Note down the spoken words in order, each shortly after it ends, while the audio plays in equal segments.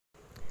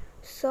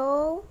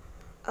So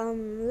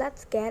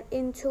let's get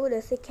into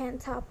the second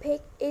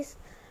topic is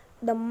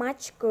the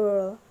match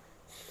girl.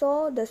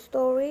 So the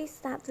story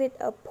starts with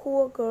a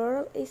poor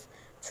girl is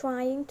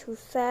trying to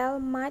sell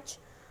match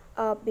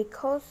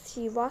because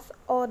she was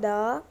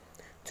ordered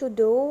to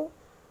do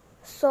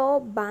so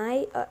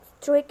by a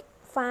strict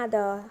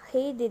father.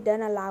 He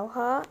didn't allow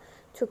her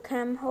to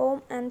come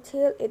home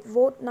until it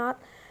would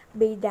not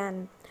be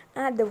done.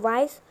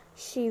 Otherwise,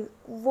 she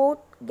would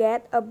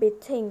get a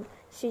beating.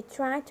 She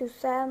tried to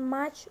sell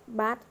match,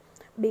 but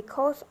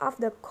because of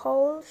the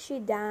cold, she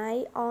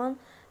died on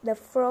the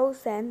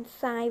frozen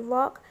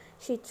sidewalk.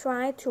 She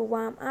tried to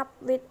warm up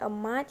with a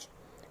match,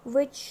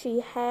 which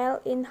she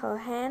held in her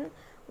hand.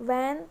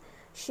 When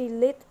she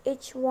lit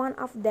each one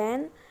of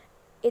them,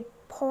 it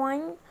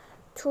pointed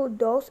to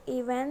those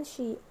events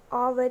she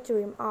always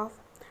dreamed of,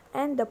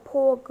 and the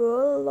poor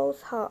girl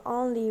lost her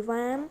only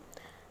one,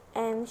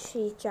 and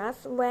she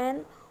just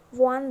went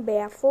one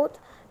barefoot,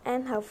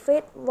 and her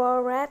feet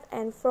were red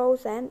and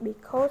frozen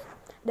because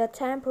the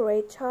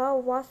temperature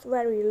was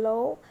very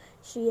low.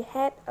 She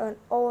had an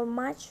old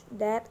match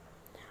that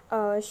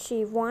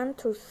she wanted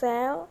to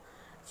sell,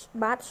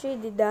 but she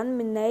didn't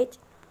manage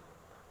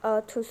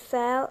to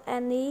sell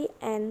any,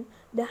 and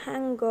the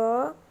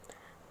hunger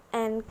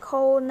and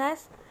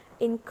coldness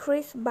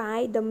increased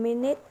by the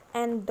minute,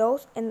 and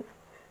those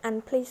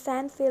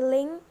unpleasant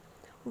feelings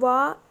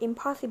were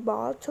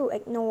impossible to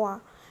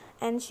ignore,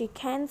 and she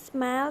can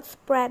smell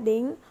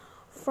spreading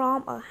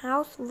from a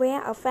house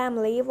where a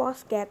family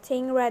was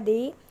getting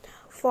ready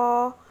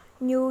for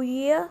New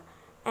Year,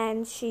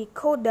 and she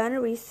couldn't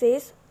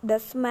resist the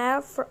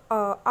smell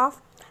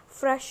of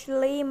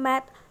freshly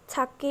made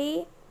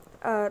turkey.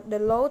 The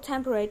low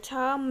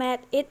temperature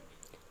made it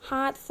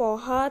hard for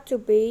her to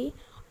be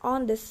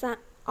on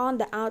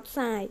the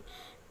outside,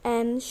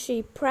 and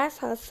she pressed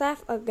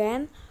herself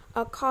against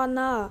a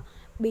corner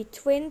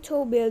between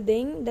two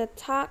buildings that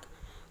tucked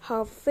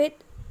her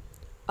feet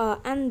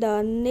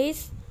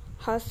underneath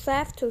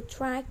herself to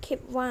try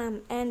keep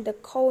warm, and the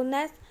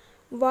coldness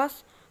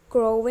was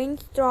growing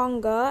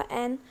stronger,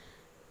 and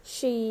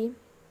she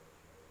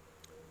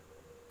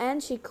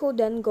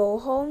couldn't go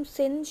home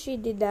since she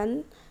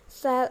didn't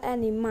sell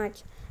any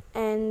much,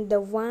 and the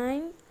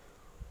wind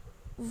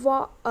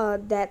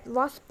that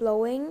was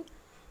blowing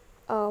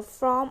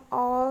from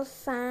all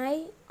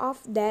sides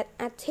of that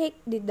attic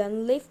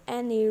didn't leave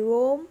any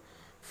room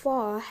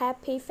for a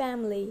happy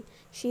family.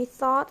 She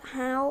thought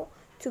how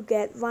to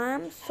get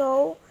warm,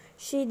 so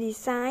she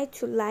decided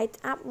to light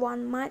up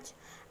one match.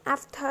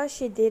 After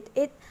she did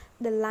it,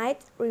 the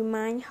light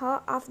reminded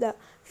her of the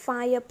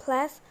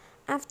fireplace.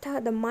 After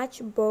the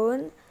match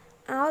burned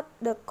out,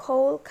 the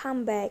cold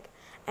came back,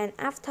 and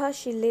after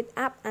she lit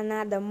up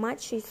another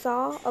match, she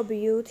saw a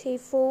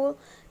beautiful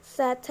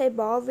set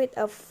table with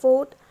a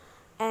food,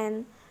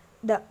 and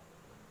the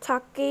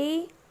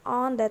turkey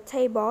on the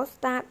table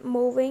started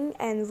moving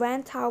and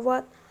went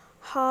toward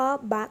her,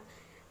 but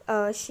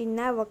she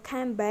never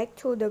came back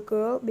to the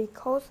girl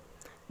because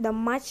the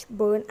match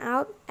burned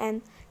out,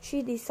 and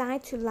she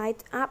decided to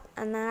light up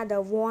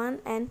another one,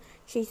 and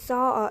she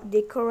saw a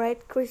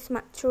decorated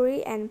Christmas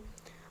tree and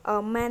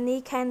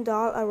many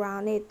candles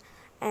around it,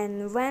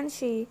 and when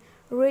she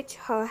reached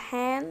her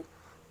hand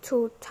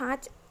to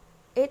touch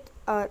it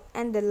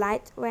and the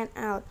light went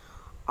out,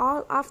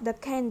 all of the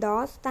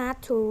candles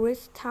started to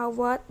reach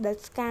toward the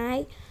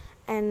sky,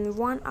 and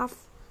one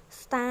of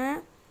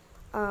star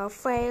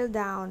fell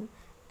down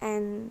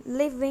and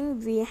leaving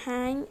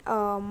behind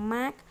a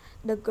mark.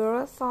 The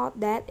girl thought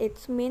that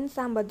it meant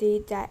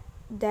somebody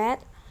dead,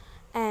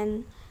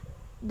 and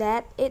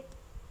that it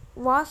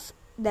was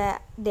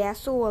their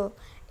soul.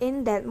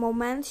 In that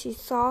moment, she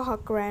saw her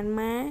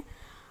grandma.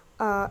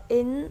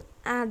 In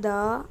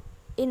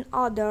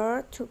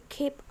order to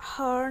keep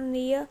her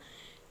near,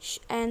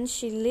 and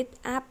she lit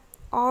up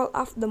all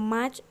of the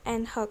match,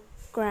 and her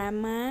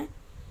grandma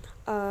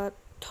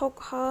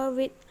took her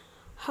with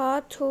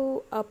her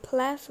to a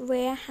place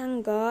where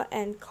hunger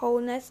and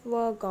coldness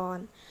were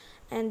gone,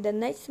 and the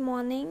next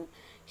morning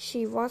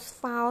she was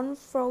found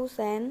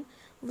frozen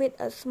with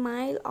a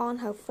smile on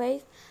her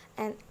face,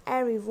 and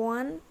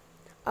everyone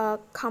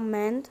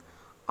commented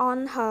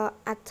on her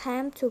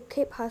attempt to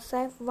keep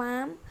herself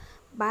warm,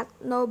 but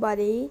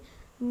nobody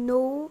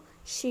knew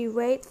she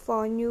waited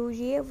for New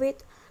Year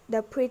with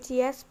the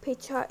prettiest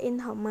picture in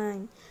her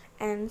mind.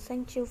 And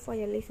thank you for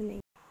your listening.